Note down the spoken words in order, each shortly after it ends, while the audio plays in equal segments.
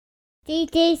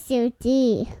DJ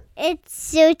Suzy.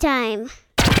 It's showtime.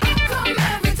 Come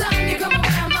every time you come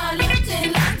around my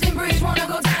London Bridge, wanna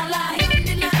go down like,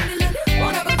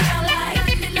 wanna go down like,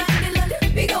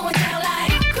 be going down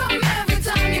like. Come every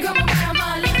time you come around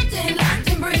my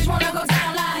London Bridge, wanna go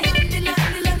down like,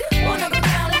 wanna go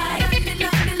down like, be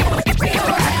going down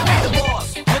like. The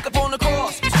boss, look up on the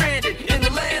cross, stranded in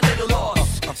the land of the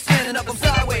lost. I'm standing up, I'm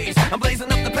sideways, I'm blazing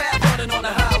up the path, running on the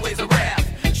highways of wrath.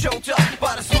 Choked up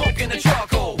by the smoke and the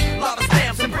charcoal, lava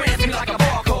stamps and brands me like a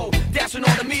barcode. Dashing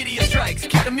on the media strikes,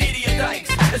 keep the media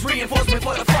dikes. It's reinforcement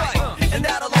for the fight, and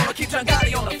that alone will keep John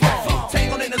Gotti on the phone.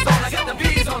 Tangled in the zone, I got the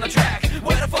bees on the track.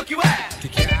 Where the fuck you at?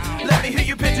 Let me hear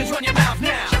you bitches run your mouth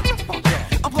now.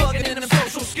 I'm plugging in them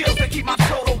social skills that keep my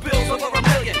total bills over $1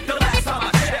 million. The last time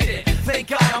I checked it, thank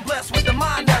God I'm blessed with the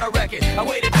mind that I reckon. I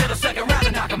waited till the second round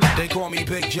to knock 'em out. They call me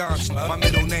Big Johnson, my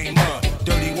middle name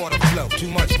Dirty water flow, too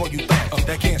much for you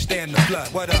that can't stand the flood.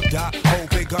 What up, Doc? Hold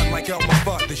big gun like Elmer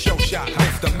Fudd. The show shot,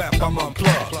 lift the map, I'm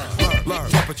unplugged. Learn,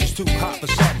 temperature's too hot for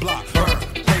sunblock.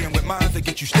 Burn, playing with minds to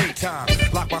get you state time.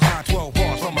 Lock behind 12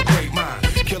 bars from a great mind.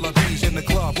 Killer bees in the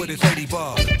club with his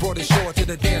ladybug. Brought his sword to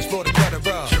the dance floor to cut a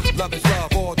rub. Love is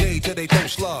love all day till they throw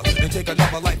slug. And take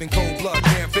another life in cold blood.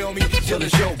 Can't feel me till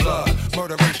it's your blood.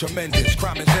 Murder is tremendous,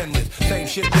 crime is endless. Same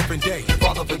shit, different day.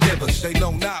 Father forgive us. They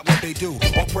know not what they do.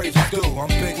 All praise is due. I'm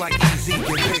big like Easy and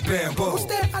Big Bamboo. What's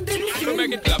that? I didn't hear. We'll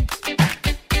make it clap.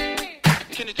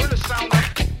 Can you turn the sound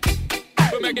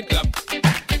up? We'll make it clap.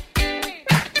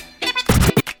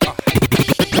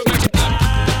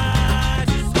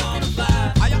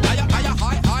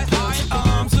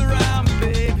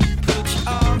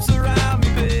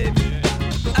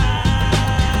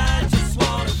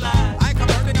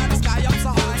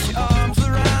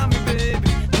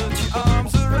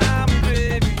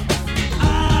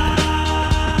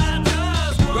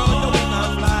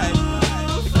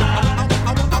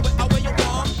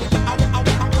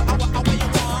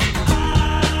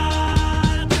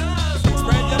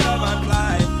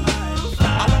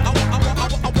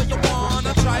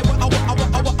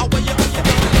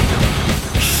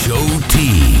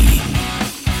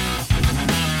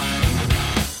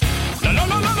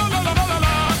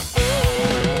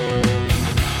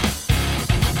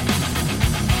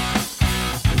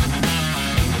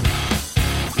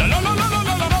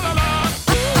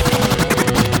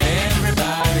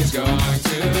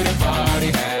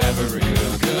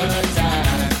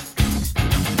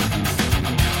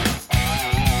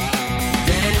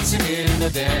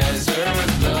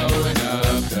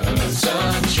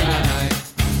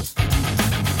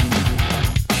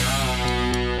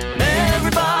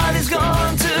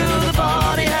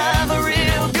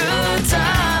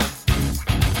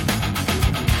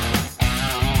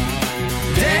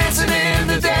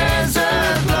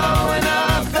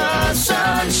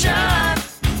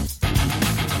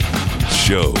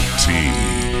 Show T.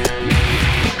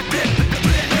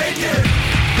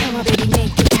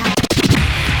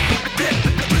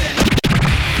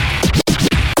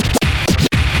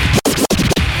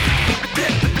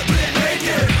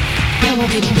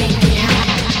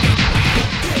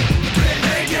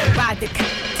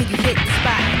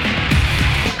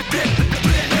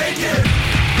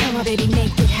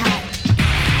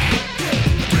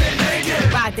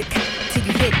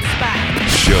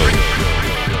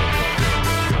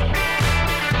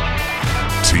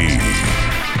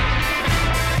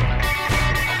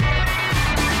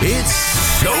 It's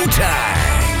showtime!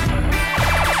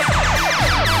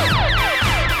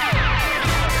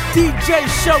 DJ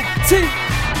Show T!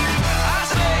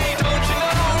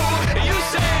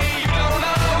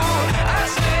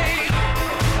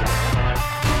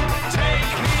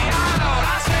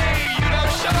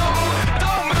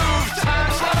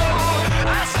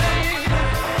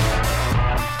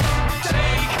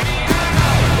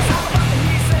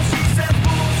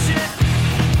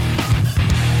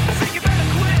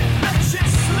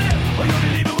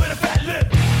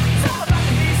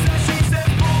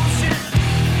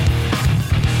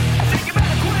 Think about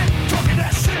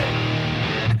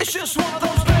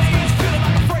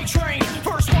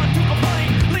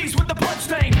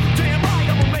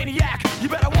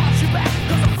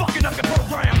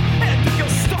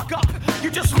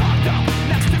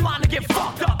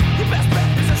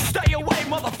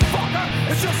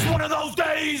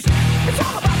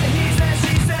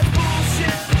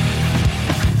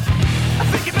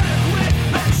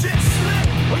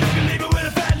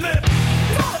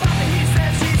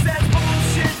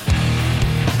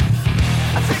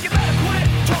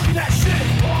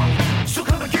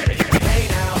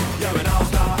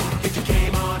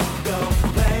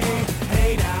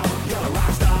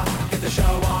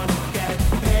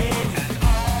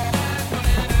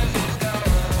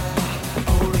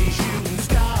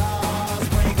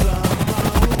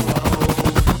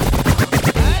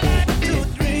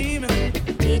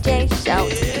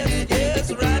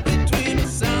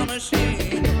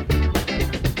machine.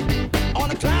 On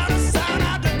a cloud of sound,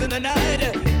 I drift in the night.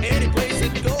 Any place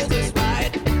it goes is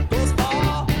right. Goes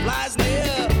far, flies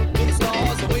near, to the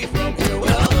stars away from here.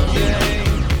 Well, yeah.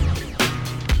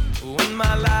 When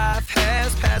my life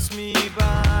has passed me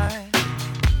by,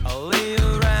 I'll lay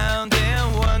around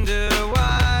and wonder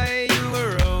why you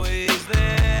were always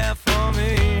there for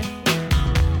me.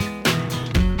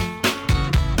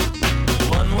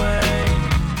 One way,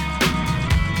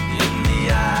 in the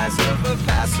eyes of a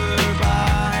passerby,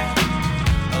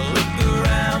 I look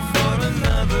around for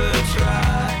another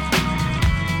try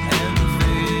and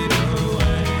fade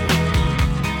away.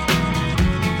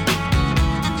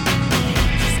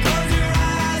 Just close your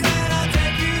eyes and I'll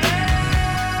take you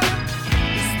there.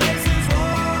 This place is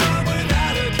warm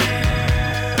without a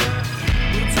care.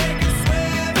 We'll take a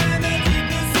swim in the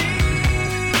deeper sea.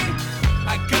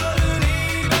 I couldn't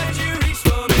leave but you reached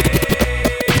for me.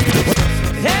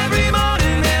 Every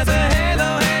morning there's a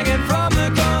halo hanging from the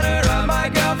corner of my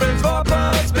girlfriend's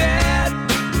four-post bed.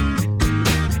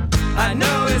 I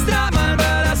know it's not mine,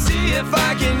 but I'll see if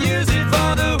I can use it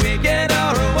for the weekend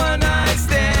or a one-night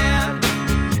stand.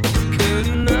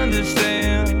 Couldn't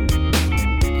understand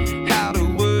how to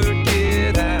work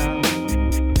it out.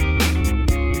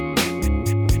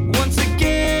 Once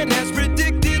again, as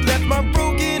predicted, left my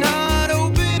broken heart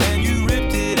open and you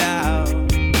ripped it out.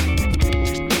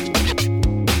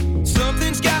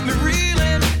 Something's got me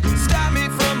reeling, stopped me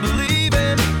from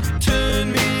believing,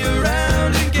 turned me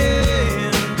around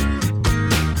again.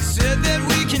 Said that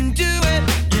we can do it,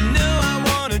 you know I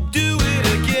wanna do it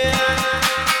again.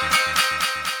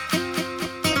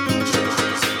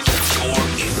 You're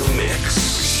in the mix.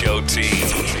 Show team.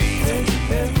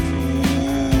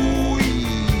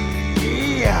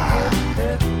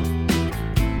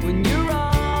 When you're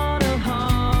on a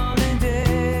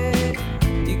holiday,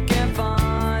 you can't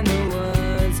find the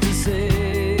words to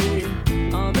say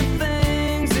all the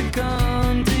things that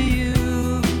come to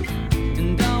you,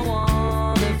 and I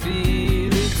wanna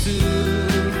feel it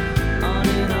too. On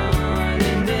an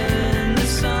island in the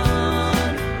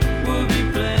sun, we'll be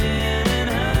playing and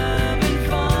having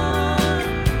fun,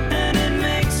 and it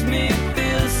makes me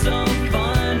feel so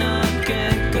fun I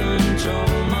can't control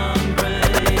my brain.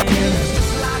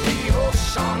 Like the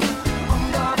ocean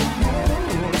under the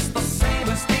moon, it's the same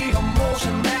as the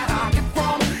emotion that I get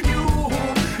from you.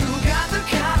 You got the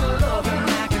kind of loving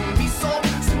that can be so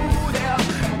smooth, yeah.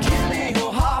 Give me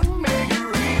your heart, make it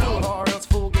real, or else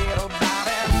forget about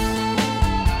it.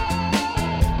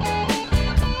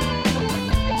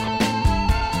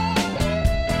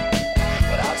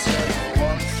 But I'll tell you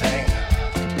one thing,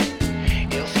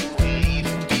 if you leave,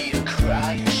 it'll be a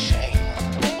cry of shame.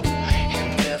 In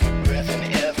every breath and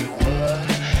every word,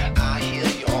 I hear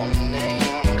your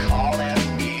name calling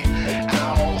me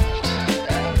out.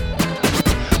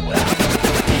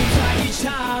 Each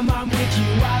time I'm with you,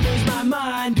 I lose my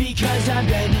mind because I'm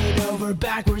bending over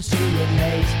backwards to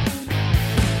relate.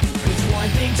 It's one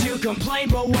thing to complain,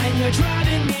 but when you're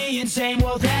driving me insane,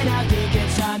 well then I think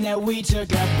it's time that we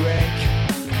took a break.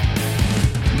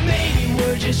 Maybe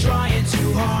we're just trying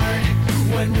too hard,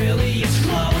 when really it's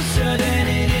closer than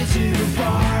it is too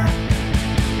far.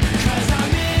 'Cause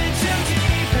I'm in too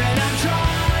deep and I'm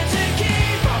trying to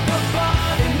keep up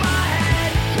above in my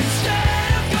head instead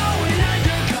of going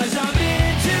under. 'Cause I'm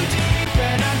in too deep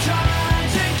and I'm trying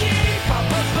to keep up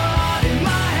above in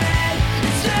my head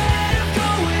instead of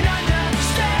going under.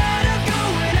 Instead of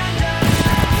going under.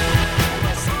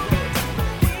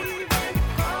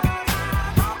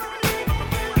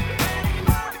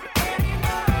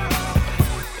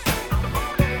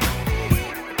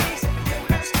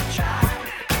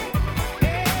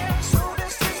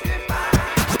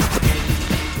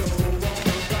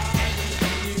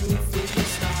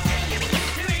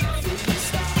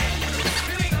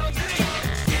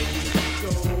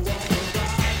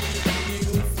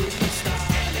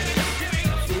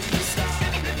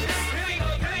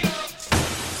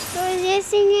 You're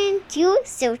listening to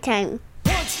Showtime.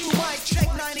 1-2 mic check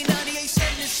 90-98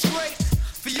 setting it straight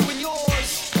for you and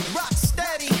yours. Rock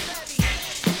steady.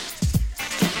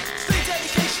 Big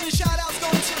dedication and shout outs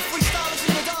going to the freestylers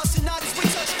in the dance tonight as we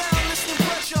touch down. Listening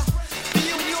pressure for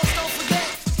you and yours. Don't forget.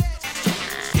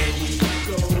 Here we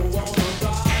go on a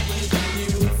ride with the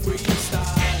new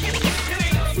freestyle.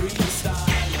 Freestyle.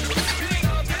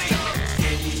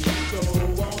 Here we go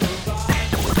on a ride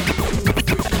with the new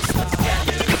freestyle.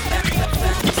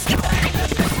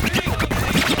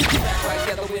 Right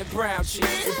together with brown cheese. They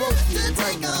both feel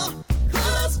right now.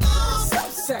 So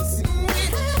sexy.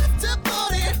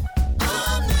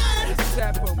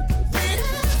 Tap on me.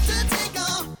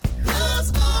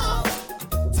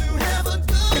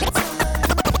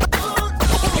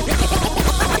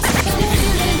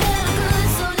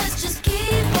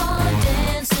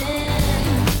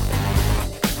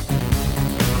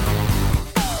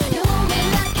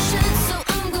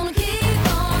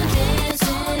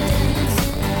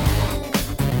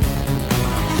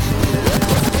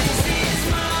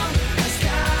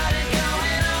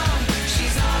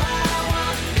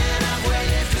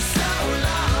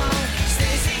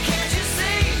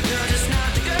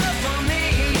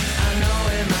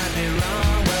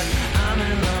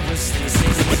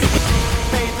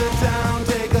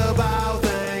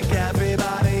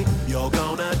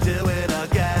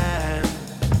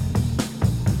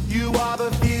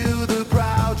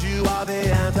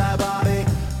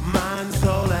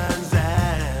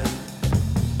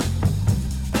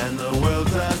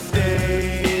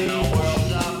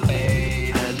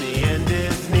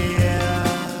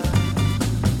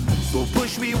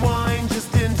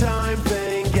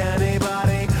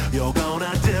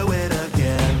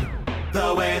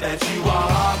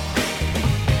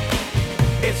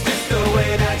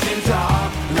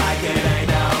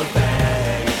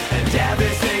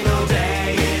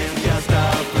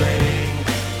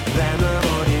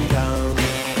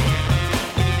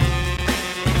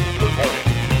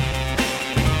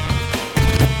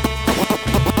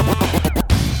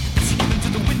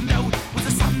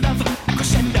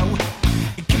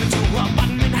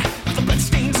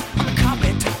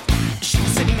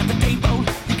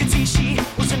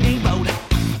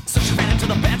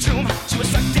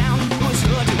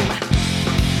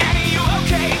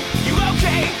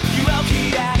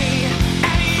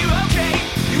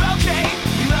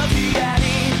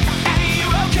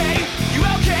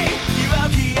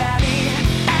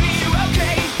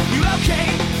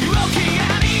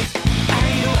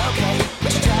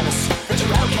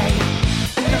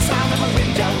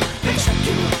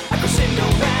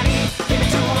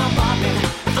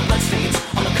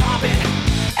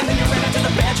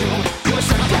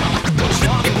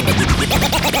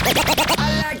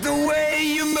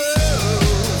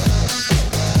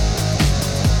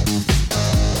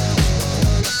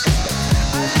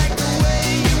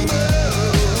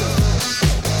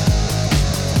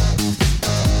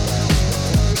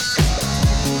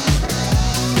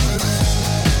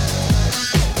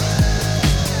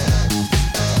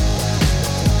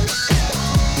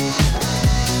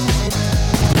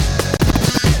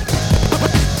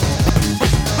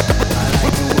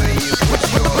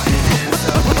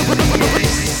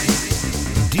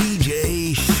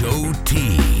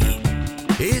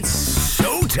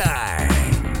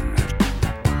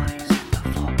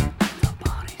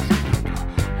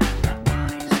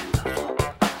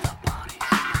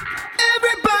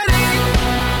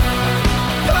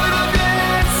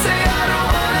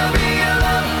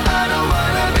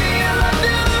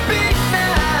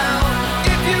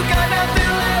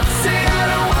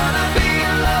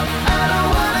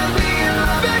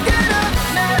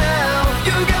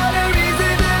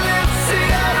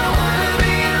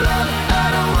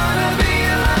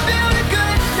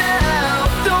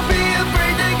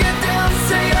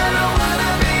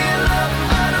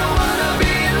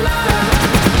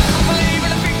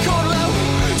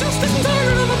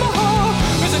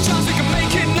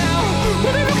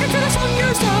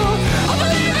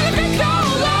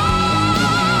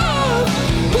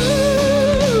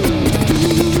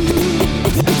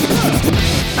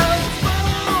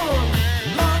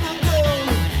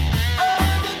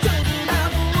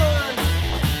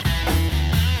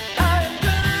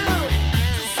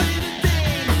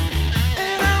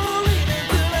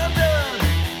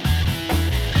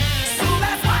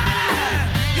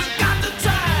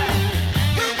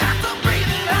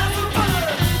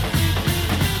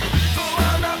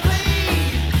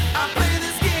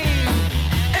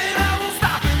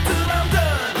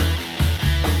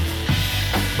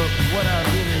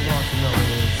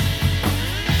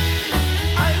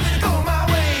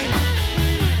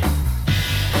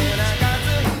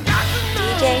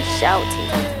 Shelty.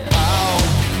 How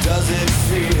does it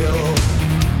feel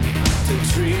to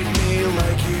treat me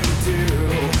like you do?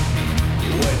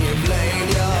 When you've laid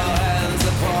your hands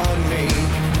upon me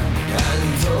and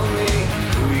told me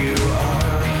who you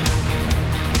are.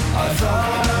 I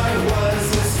thought I was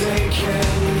mistaken.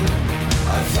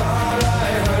 I thought I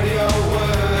heard your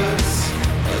words.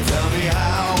 Tell me,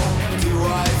 how do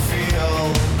I feel?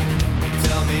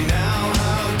 Tell me now,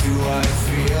 how do I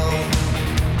feel?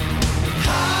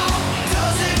 How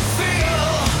does it feel?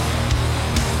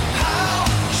 How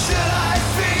should I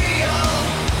feel?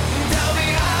 Tell me,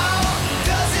 how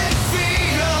does it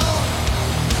feel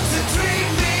to treat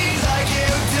me like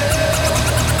you do?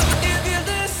 If you're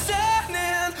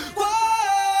listening,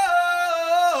 whoa,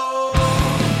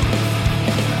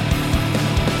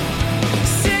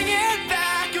 sing it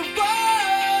back and whoa,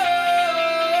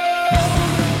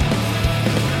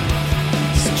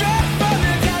 straight from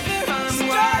the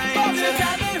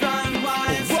top and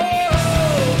unwind, whoa,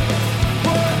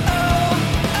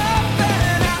 up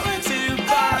and outward to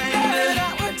bind,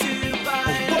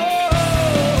 whoa,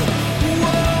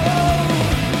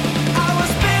 I was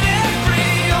spinning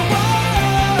free,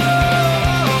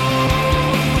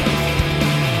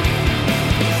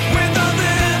 with a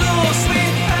little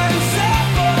sweet and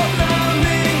simple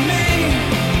loving me.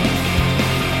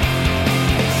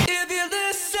 If you're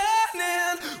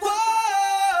listening, whoa,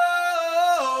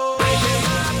 breaking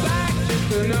my back just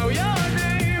to know your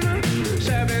name.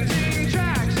 17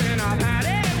 tracks and I've had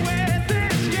it with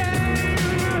this game.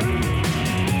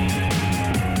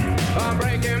 I'm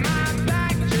breaking my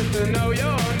back just to know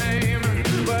your name,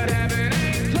 but heaven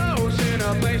ain't close in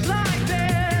a place like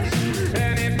this.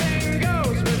 Anything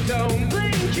goes, but don't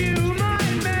blink, you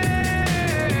might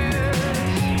miss.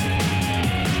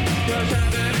 'Cause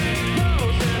heaven ain't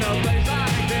close in a place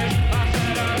like this. I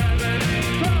said heaven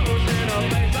ain't close in a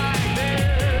place like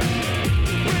this.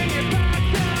 Bring it back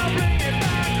down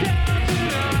tonight.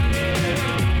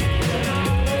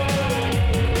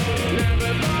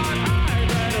 Never thought I'd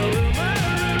read a rumor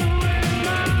in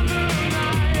my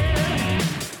moonlight.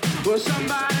 Well,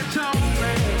 somebody told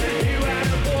me you had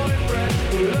a boyfriend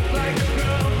who looked like a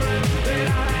girlfriend that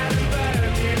I hadn't met.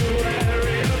 You were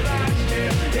real last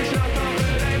year. It's not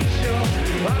confidential.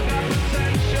 I've got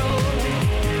potential.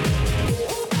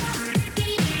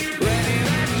 Ready,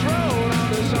 let's roll on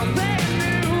to something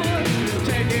new.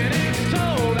 Taking its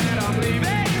toll and I'm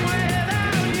leaving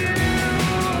without you.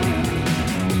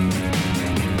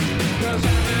 'Cause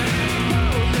heaven ain't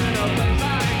close in a place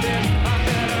like this. I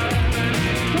said heaven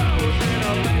ain't close in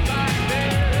a place like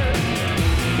this.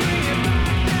 Bring it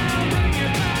back down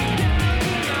tonight.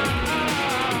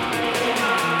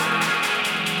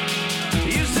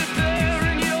 You sit there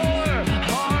in your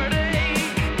heartache,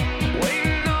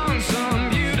 waiting on some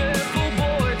beautiful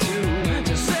boy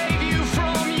to save you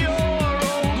from your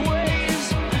old ways.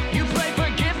 You play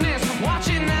forgiveness,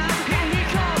 watching now. Here he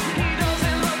comes. He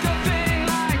doesn't look a thing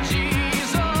like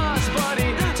Jesus, but he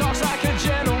talks like a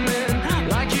gentleman,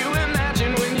 like you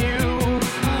imagined when you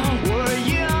were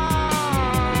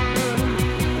young.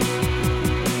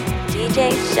 DJ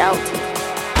Shelty.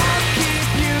 I'll keep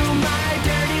you my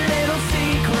dirty little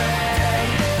secret.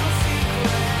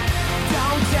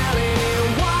 Don't tell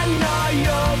anyone or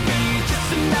you'll be just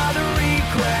another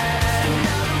regret.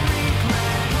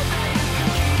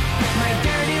 My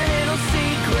dirty little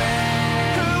secret.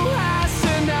 Who has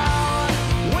to know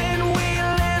when we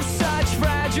live such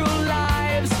fragile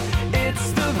lives? It's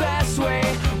the best way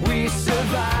we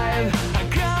survive. I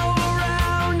go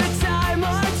around a time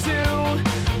or two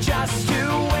just to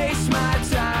waste my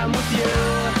time with you.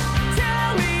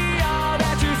 Tell me all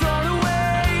that you've thrown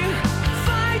away.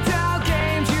 Find out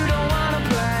games you don't wanna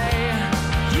play.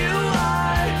 You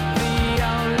are the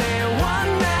only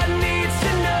one that needs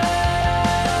to know.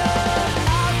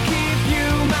 I'll keep you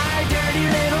my dirty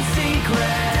little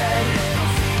secret.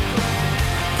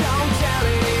 Don't tell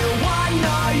anyone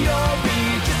or you'll be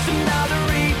just another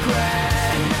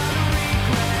regret.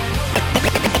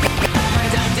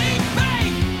 Don't think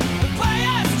fake, play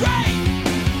us straight.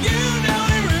 You know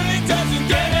it really doesn't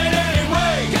get it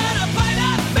anyway. Gotta play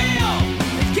that feel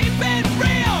and keep it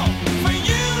real. For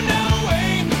you, no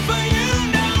way. For you,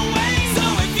 no way. So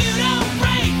if you don't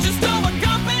break, just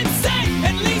overcompensate.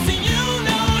 At least you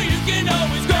know you can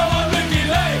always go on Ricky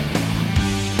Lake.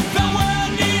 The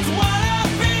world needs one of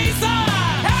these.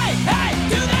 Hey, hey,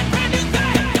 do that brand new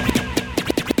thing.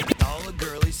 All the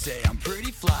girlies say I'm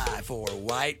pretty fly for a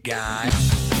white guy.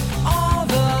 All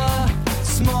the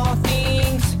small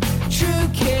things, true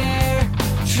care,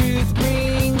 truth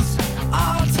brings.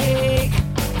 I'll take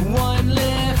one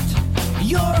lift.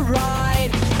 You're right,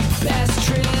 best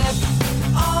trip.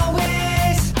 Always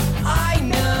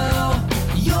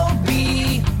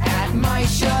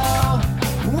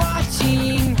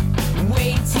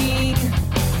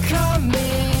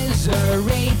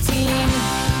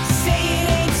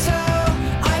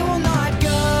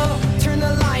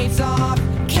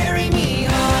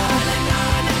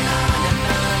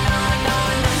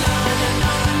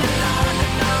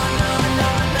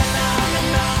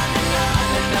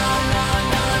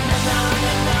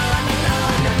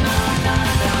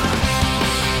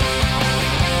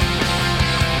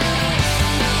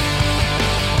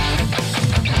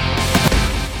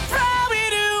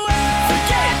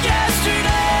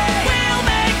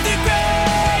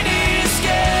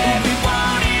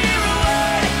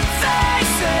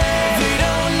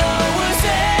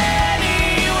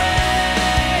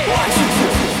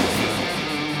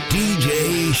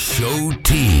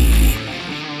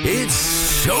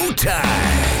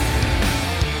Showtime.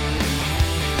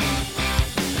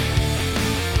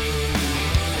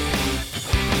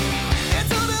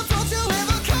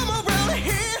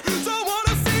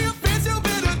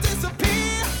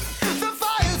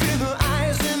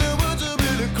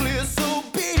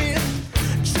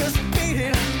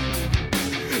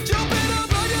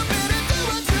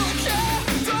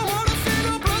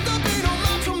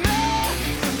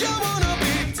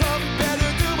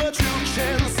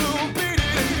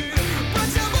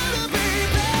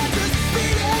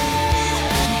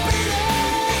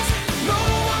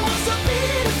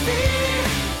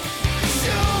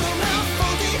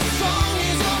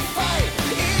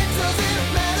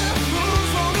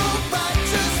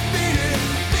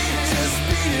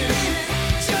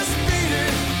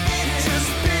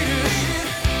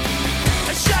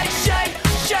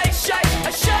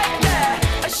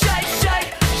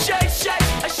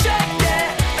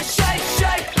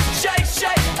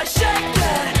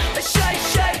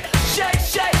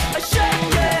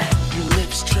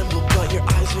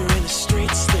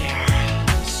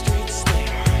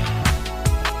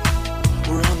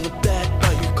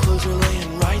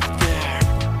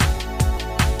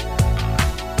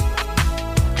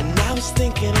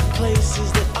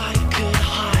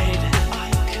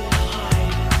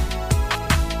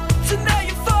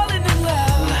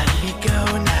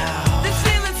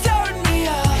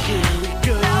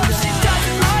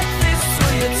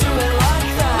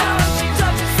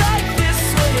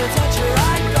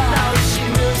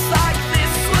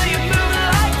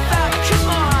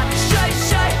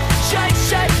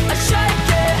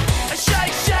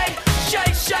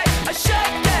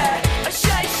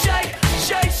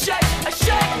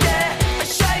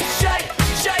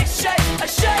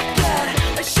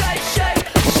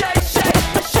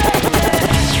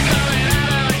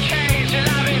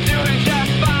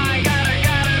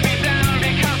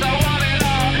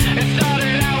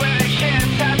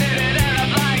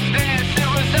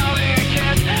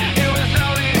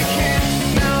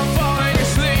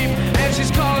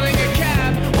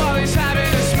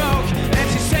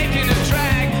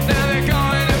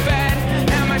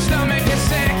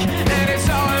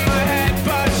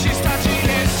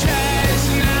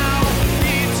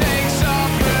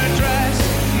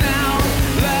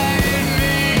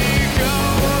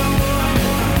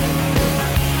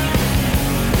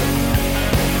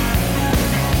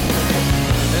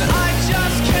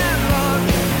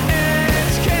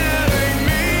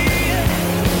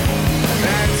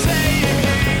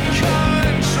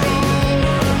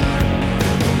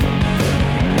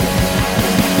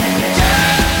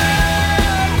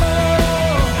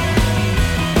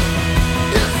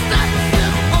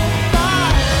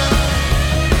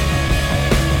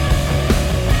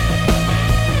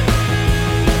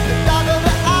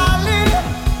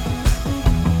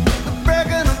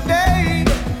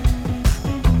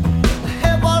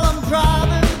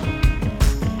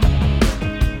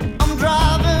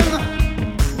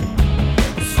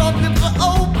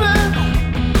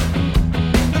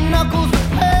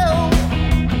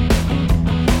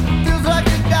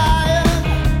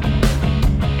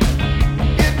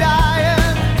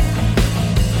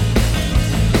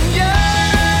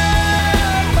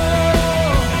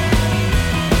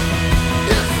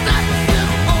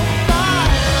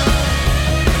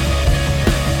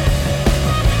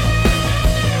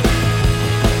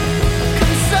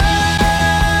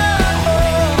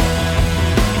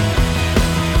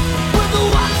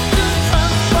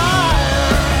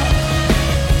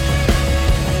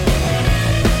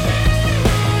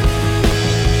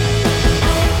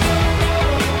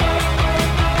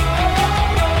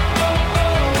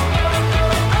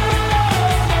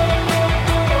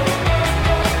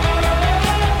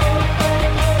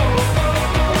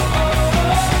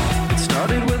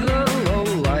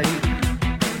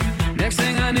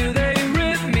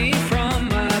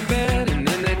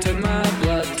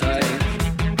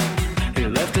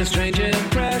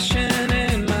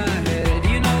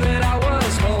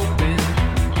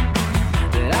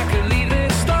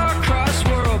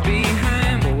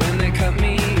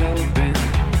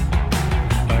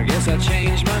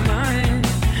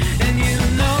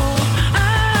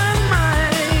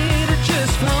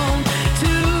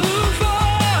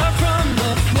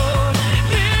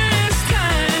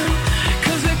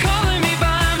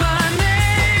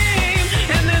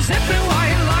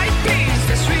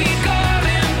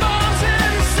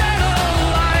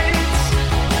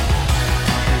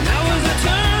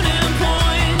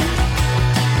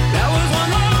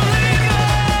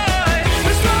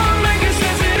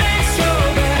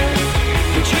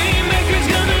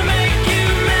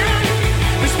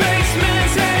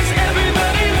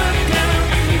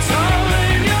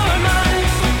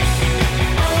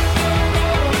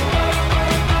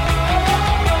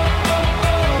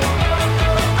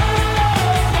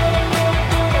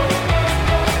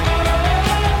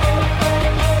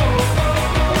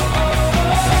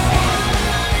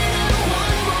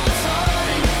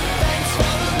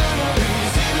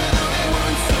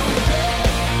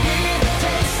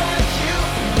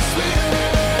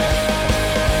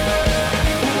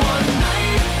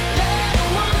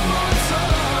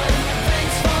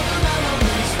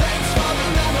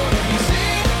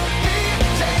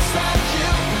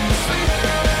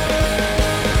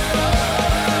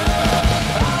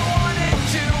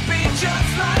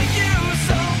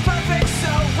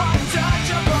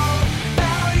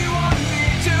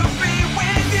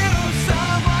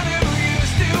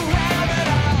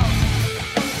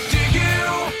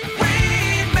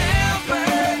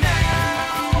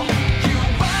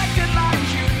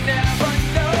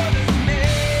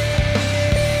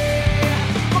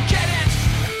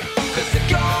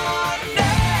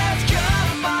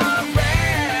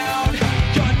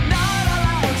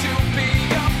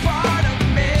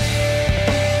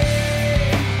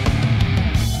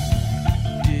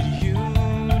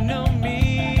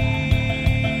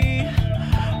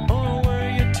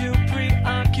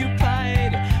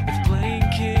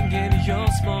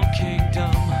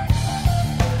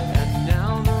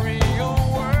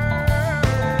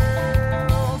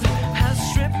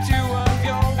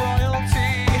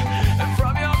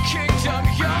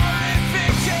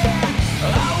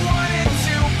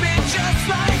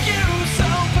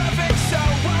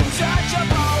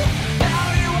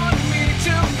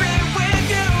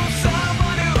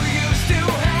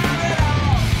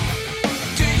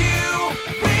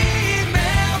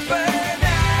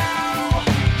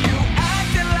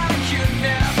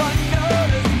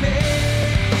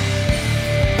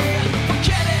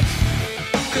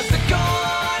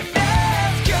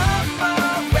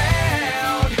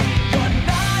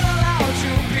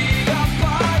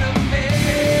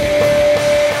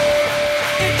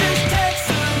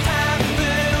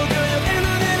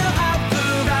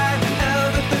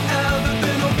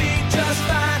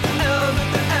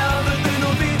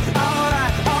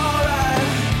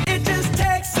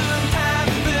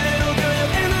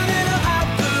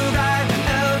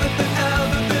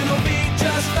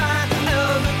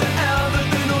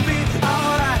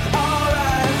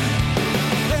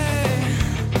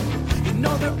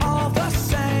 all the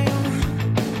same.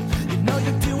 You know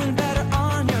you're doing better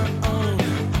on your own,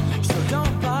 so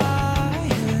don't buy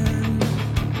in.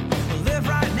 Live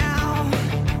right now,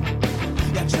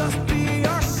 yeah, just be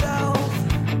yourself.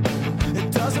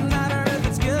 It doesn't matter if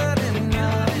it's good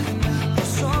enough for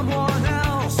someone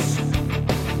else.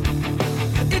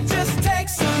 It just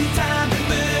takes some time,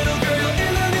 little girl,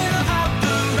 in a little out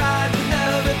the ride.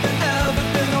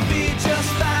 Everything will be just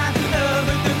fine.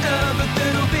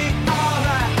 Everything will be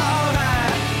alright,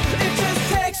 alright. It just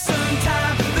takes some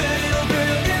time, little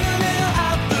girl, in a little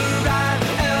out the ride.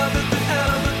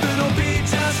 Everything will be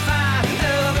just fine.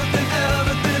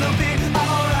 Everything will be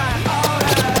alright,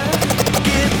 alright.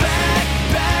 Get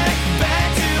back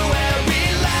to where we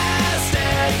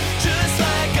lasted. Just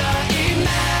like I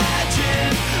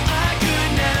imagined, I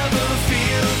could never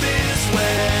feel this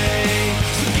way.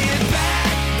 So get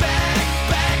back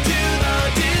to the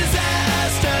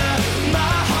disaster.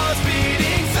 My heart's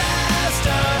beating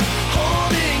faster,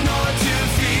 holding on to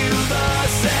feel the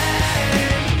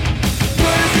same.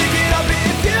 We're sticking up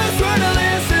if you swear to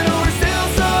listen. We're still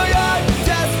so young,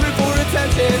 desperate for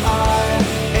attention. I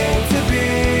aim to be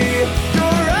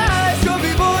your eyes,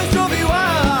 trophy boys, trophy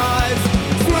wives.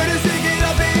 Swear to stick it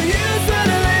up if you swear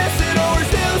to listen. We're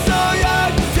still so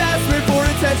young, desperate for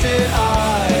attention.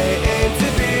 I aim to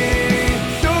be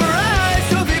your eyes,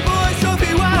 trophy boys,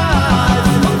 trophy wives.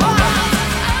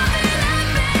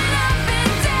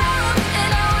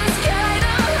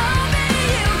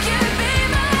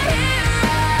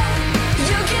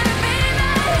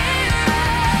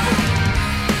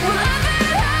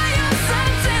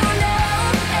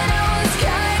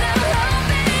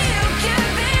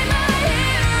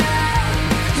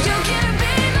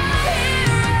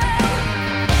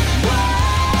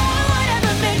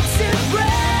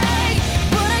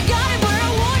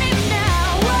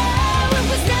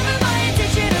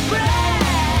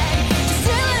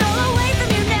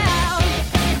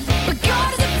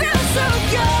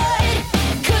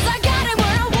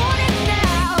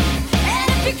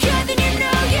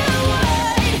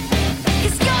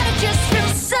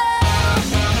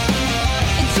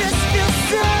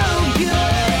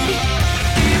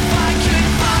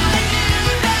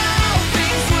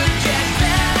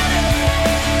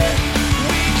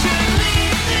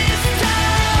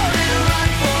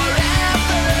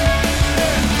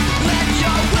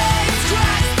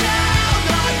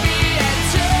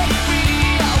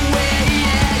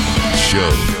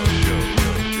 Show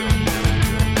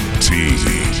T.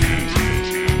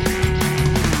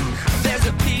 There's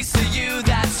a piece of you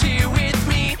that's here with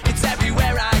me. It's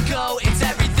everywhere I go, it's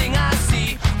everything I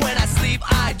see. When I sleep,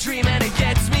 I dream and it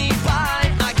gets me by.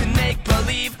 I can make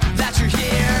believe that you're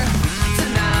here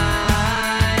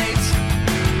tonight.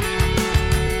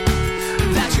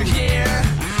 That you're here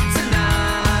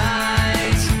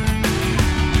tonight.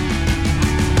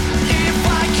 If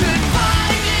I could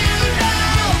find you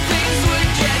now, things would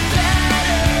get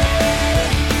better.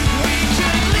 We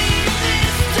could leave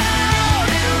this town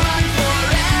and run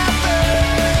forever.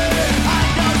 I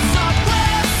know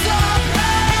somewhere,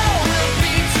 somehow we'll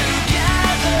be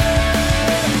together.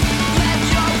 Let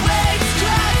your waves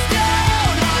crash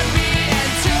down on me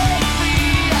and take me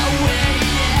away,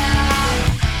 yeah.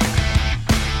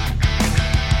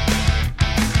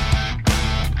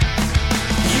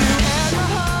 You and my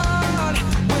heart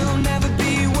will never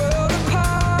be worlds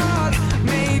apart.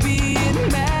 Maybe in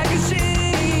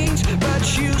magazines, but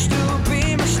you still be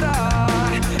my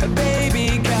star, baby.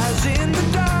 'Cause in the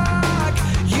dark,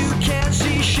 you can't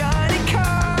see shiny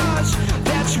cars.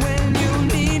 That's when you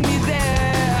need me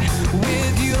there.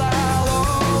 With you, I'll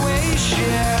always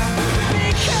share.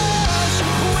 Because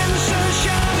when the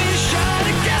sunshine we shine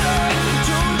together,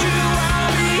 told you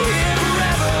I'll be here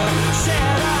forever.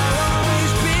 Said I'll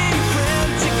always be your friend.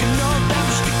 Take a note that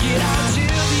will stick it out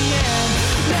till the end.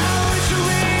 Now it's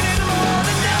raining more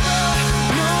than ever.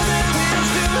 Know that we'll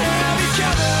still have each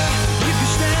other. You can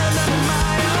stand under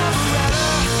my umbrella.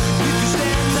 You can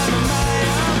stand under my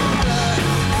umbrella.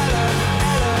 Ella,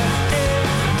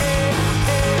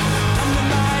 Ella, under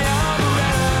my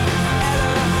umbrella.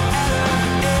 Ella,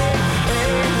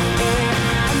 Ella,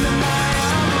 under my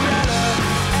umbrella.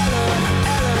 Ella,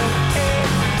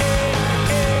 Ella,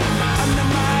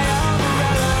 under my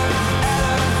umbrella.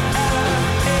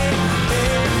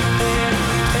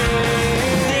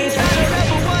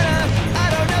 I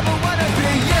don't ever wanna be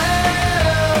you.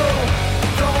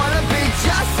 Don't wanna be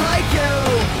just like you.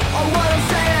 Or what I'm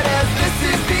saying is, this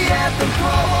is the anthem.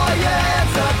 Throw all your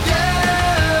hands up, you.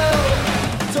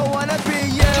 Don't wanna be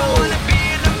you. Don't wanna be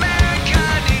an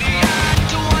American idiot.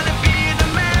 Don't wanna be an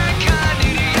American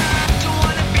idiot. Don't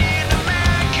wanna be an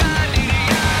American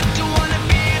idiot. Don't wanna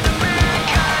be an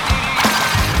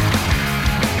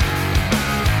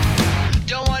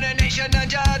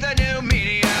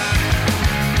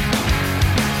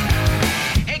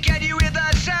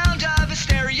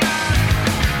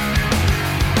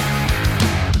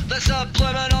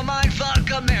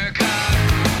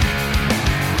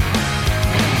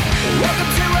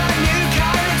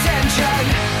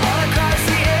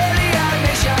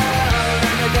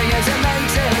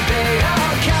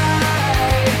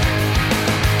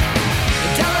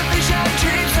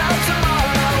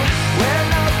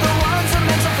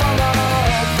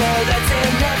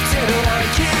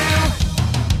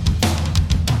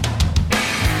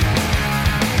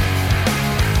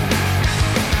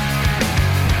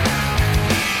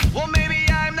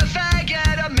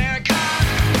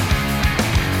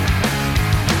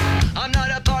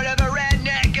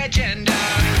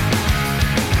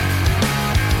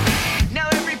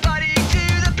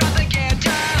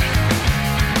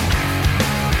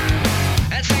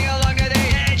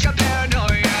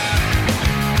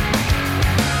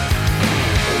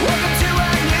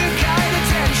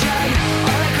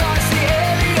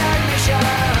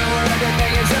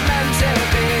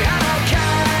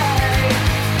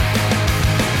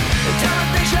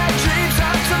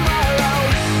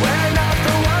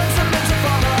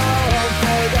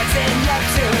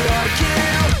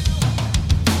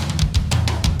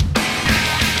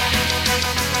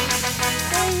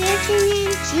listening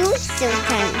to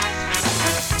Showtime.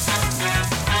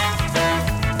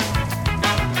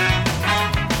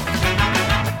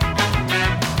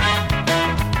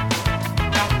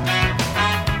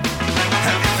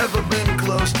 Have you ever been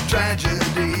close to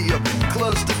tragedy or been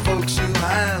close to folks who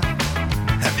have?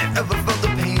 Have you ever felt the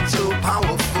pain so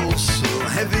powerful, so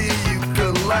heavy you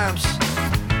collapse?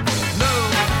 No,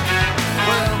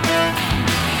 well,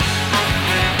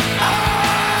 I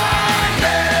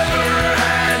never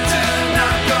had to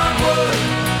knock on wood,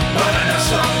 but I know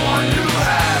someone who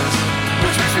has,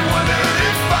 which makes me wonder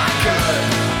if I could.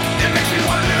 It makes me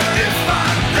wonder if I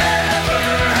never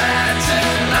had to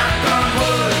knock on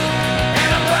wood, and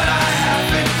I'm glad I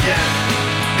haven't yet,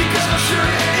 because I'm sure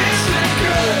it isn't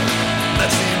good.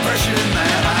 That's the impression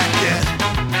that I get.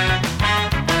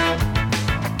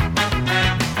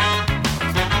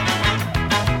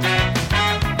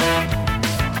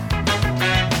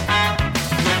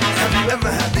 Have you ever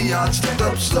had the odds stacked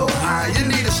up so high you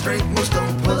need a strength most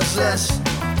don't possess?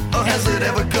 Or has it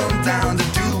ever come down to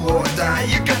do or die?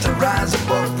 You got to rise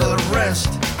above the rest.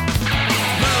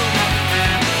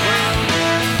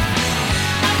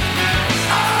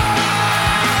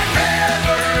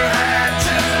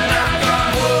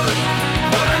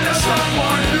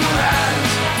 Someone who has,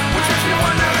 which makes me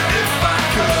wonder if I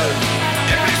could.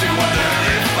 It makes me wonder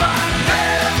if I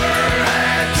never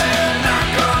had to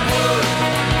knock on wood,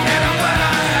 and I'm glad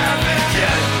I haven't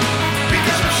yet,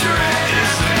 because I'm sure it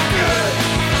isn't good.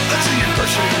 That's the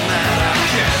impression that I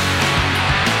get.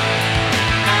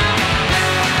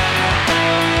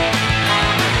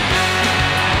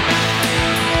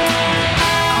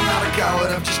 I'm not a coward,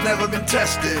 I've just never been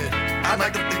tested. I'd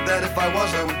like to think that if I was,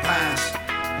 I would pass.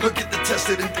 Look at the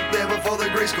tested and think there before the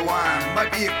grace go on.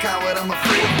 Might be a coward, I'm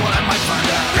afraid of what I might find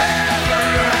out. Never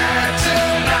had to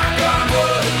knock on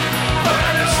wood, but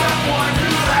I know someone who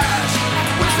has,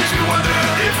 which makes me wonder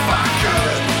if I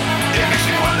could. It makes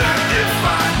me wonder if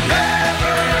I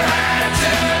never had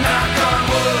to knock on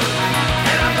wood,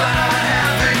 and I'm glad I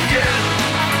haven't yet,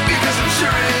 because I'm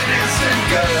sure it isn't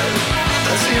good.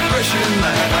 That's the impression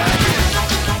that I get.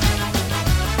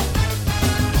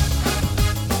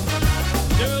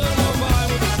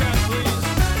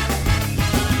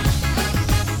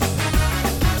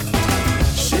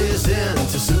 She's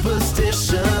into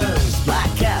superstitions, black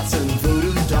cats and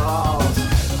voodoo dolls.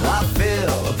 I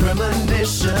feel a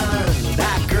premonition,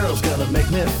 that girl's gonna make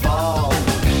me fall.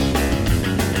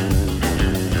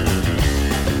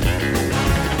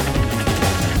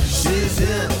 She's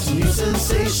into new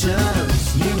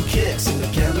sensations, new kicks in the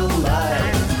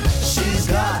candlelight. She's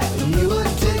got new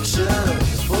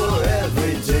addictions for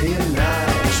every day and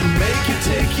night. She'll make you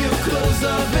take your clothes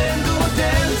off and go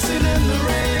dancing in the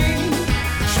rain.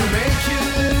 She'll make you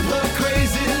live a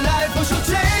crazy life, or she'll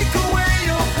take away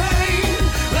your pain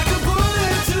like a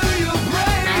bullet to your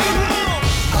brain.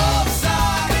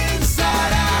 Upside,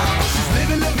 inside out, she's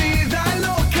living la vida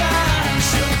loca.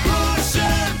 She'll push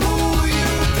and pull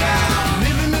you down,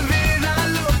 living la vida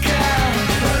loca.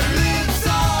 Her lips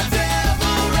are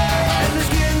devil red and her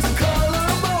skin's a color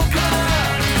mocha.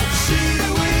 She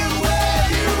will wear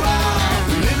you out,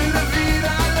 living la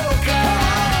vida loca,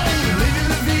 living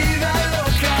la vida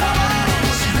loca.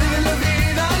 She's living la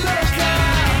vida loca.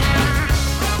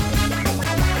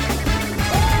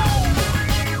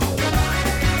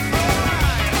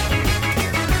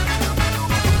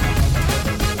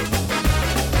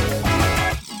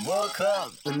 Woke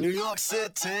up in New York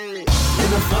City in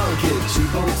a funky cheap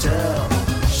hotel.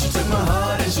 She took my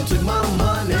heart and she took my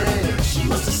money. She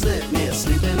must have slipped me a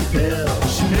sleeping pill.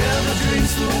 She never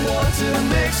drinks the water,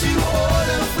 makes you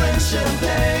order French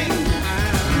champagne.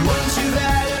 Once you've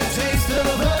had a taste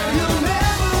of her, you'll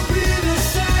never be the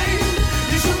same.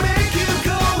 You should make you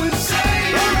go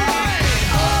insane.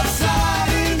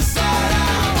 Upside, inside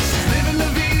out, she's living la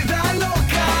vida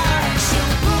loca.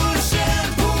 She'll push and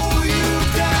pull you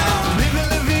down, living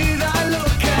la vida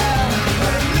loca.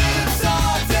 Her lips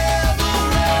are devil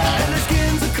red and her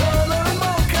skin's a color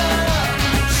mocha.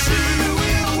 She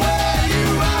will wear you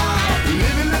out,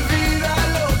 living la vida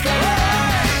loca,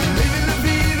 living la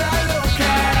vida loca.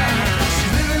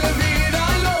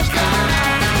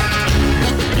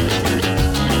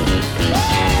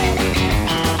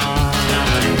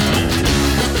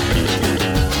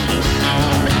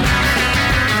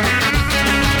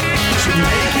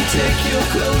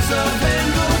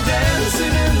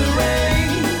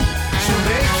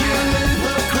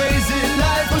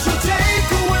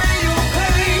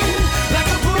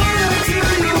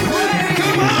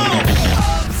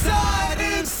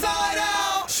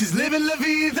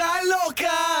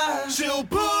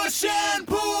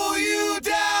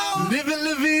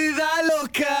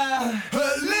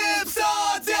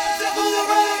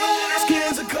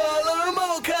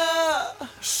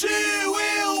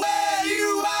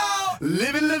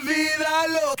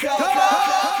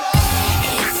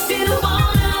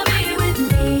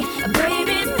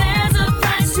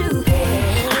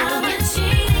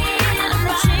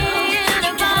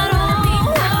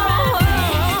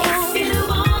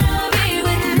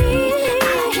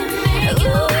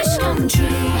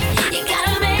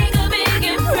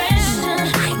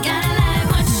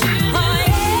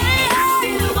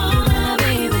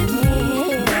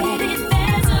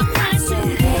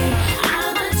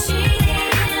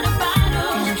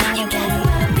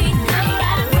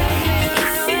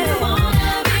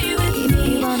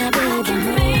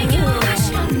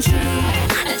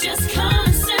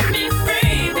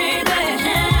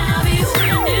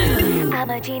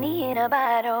 a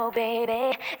bottle,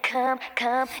 baby. Come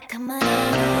on.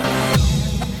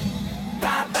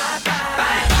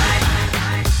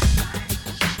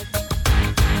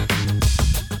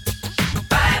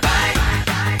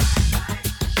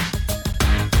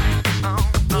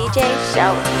 DJ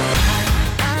Show.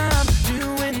 I'm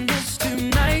doing this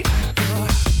tonight. You're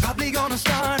probably gonna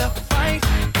start a fight.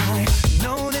 I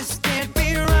know this can't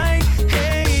be right.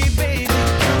 Hey, baby,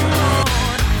 come on.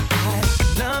 I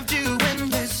loved you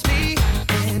endlessly,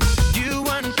 and you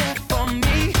weren't there for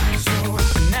me. So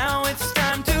now it's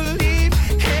time to leave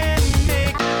and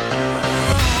make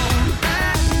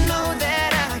I know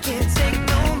that I can't take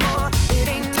no more. It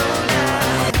ain't no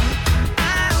lie. I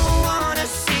wanna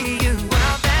see you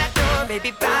out that door,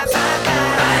 baby. Bye, bye,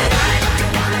 bye.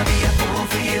 Don't wanna be a fool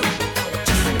for you.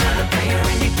 Just another player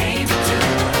in your game too.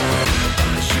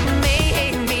 You may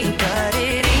hate me, but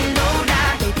it ain't no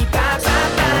lie, baby. Bye, bye,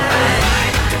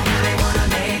 bye. Don't really wanna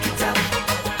make it tough.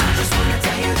 I just wanna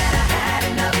tell you that I had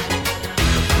enough.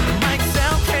 It might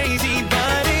sound crazy,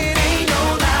 but it ain't no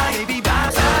lie, baby. Bye,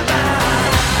 bye, bye.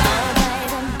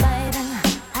 Baby,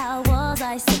 how was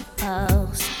I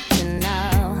supposed to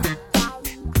know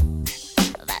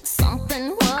that something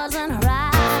wasn't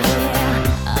right here?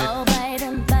 Oh,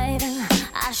 baby,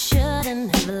 I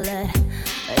shouldn't have let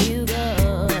you go.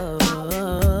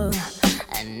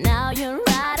 And now you're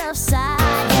right outside,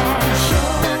 yeah.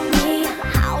 Show me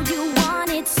how you want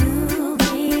it to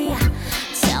be.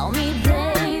 Tell me,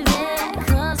 baby,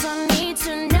 'cause I need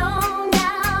to know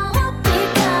now.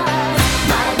 Because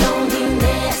my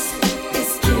loneliness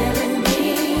is killing me.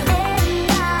 And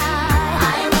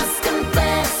I must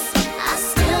confess, I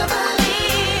still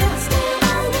believe.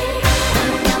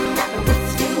 When I'm not with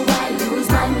you, I lose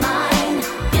my mind.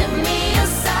 Give me a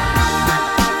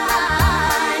sign.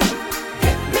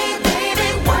 Hit me, baby,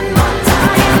 one more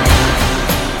time.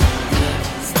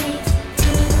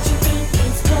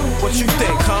 What you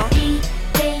think, huh?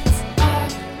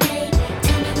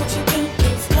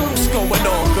 What's going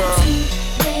on, girl?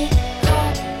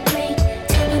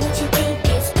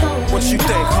 What you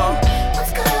think, huh?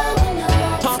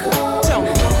 Tell me.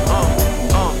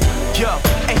 Yo,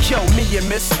 hey, yo, me and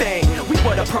Miss Thing, we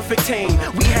were the perfect team.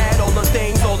 We had all the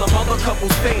things all the other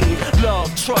couples fiend.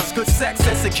 Love, trust, good sex,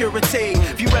 and security.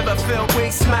 If you ever felt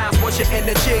weak, smiles was your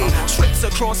energy. Trips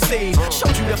across seas,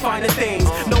 showed you the finer things.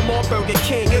 No more Burger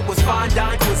King, it was fine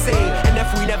dine cuisine. And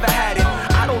if we never had it,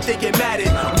 I don't think it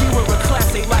mattered. We were a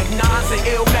classic like Nas and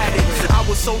Illmatic. I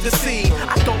was so deceived,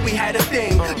 I thought we had a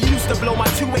thing. You used to blow my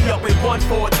 2-way up in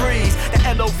 143s. The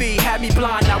LOV had me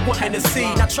blind, I wanted to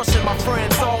see. Not trusting my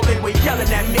friends, all they were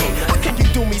yelling at me. How can you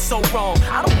do me so wrong?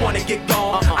 I don't wanna get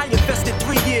gone. I invested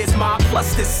 3 years, ma,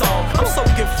 plus this song. I'm so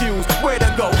confused, where to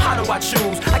go, how do I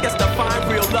choose? I guess to find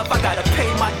real love, I gotta pay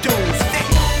my dues.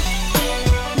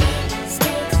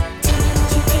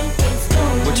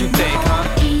 What you think, huh?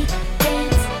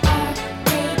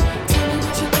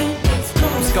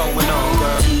 What's going on,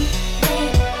 girl?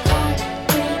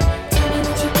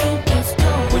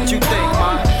 What you think,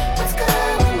 ma?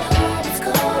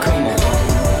 Come on.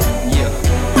 Yeah.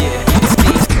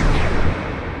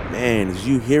 Man, is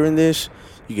you hearing this?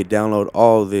 You can download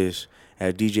all this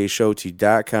at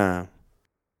djshowt.com.